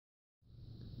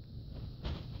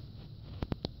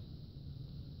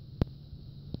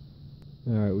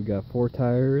Alright, we got 4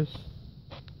 tires.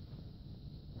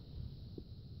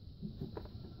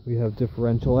 We have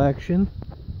differential action.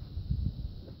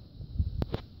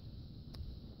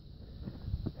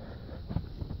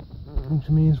 Which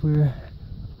means we're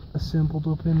assembled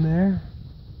up in there.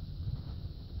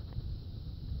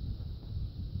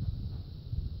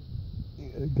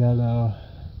 Gotta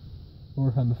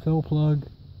work on the fill plug,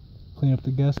 clean up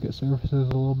the gasket surfaces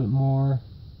a little bit more.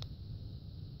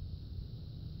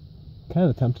 Kind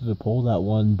of tempted to pull that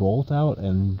one bolt out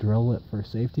and drill it for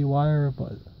safety wire,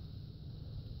 but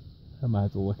I might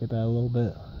have to look at that a little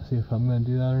bit, see if I'm going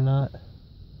to do that or not.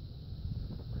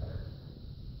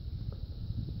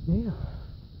 Yeah.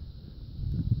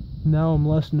 Now I'm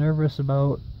less nervous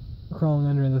about crawling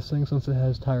under this thing since it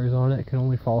has tires on it. It can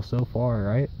only fall so far,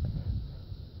 right?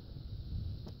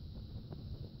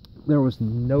 There was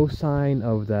no sign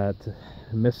of that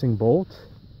missing bolt,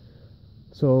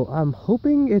 so I'm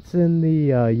hoping it's in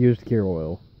the used gear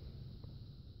oil.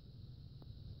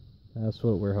 That's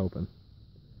what we're hoping.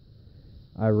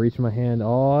 I reached my hand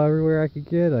everywhere I could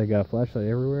get. I got a flashlight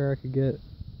everywhere I could get.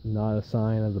 Not a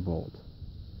sign of the bolt.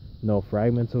 No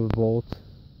fragments of a bolt.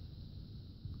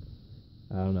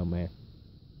 I don't know, man.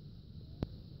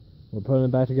 We're putting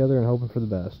it back together and hoping for the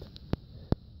best.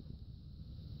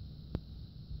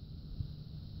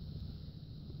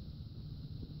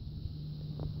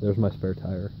 There's my spare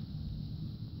tire.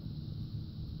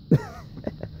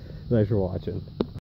 Thanks for watching.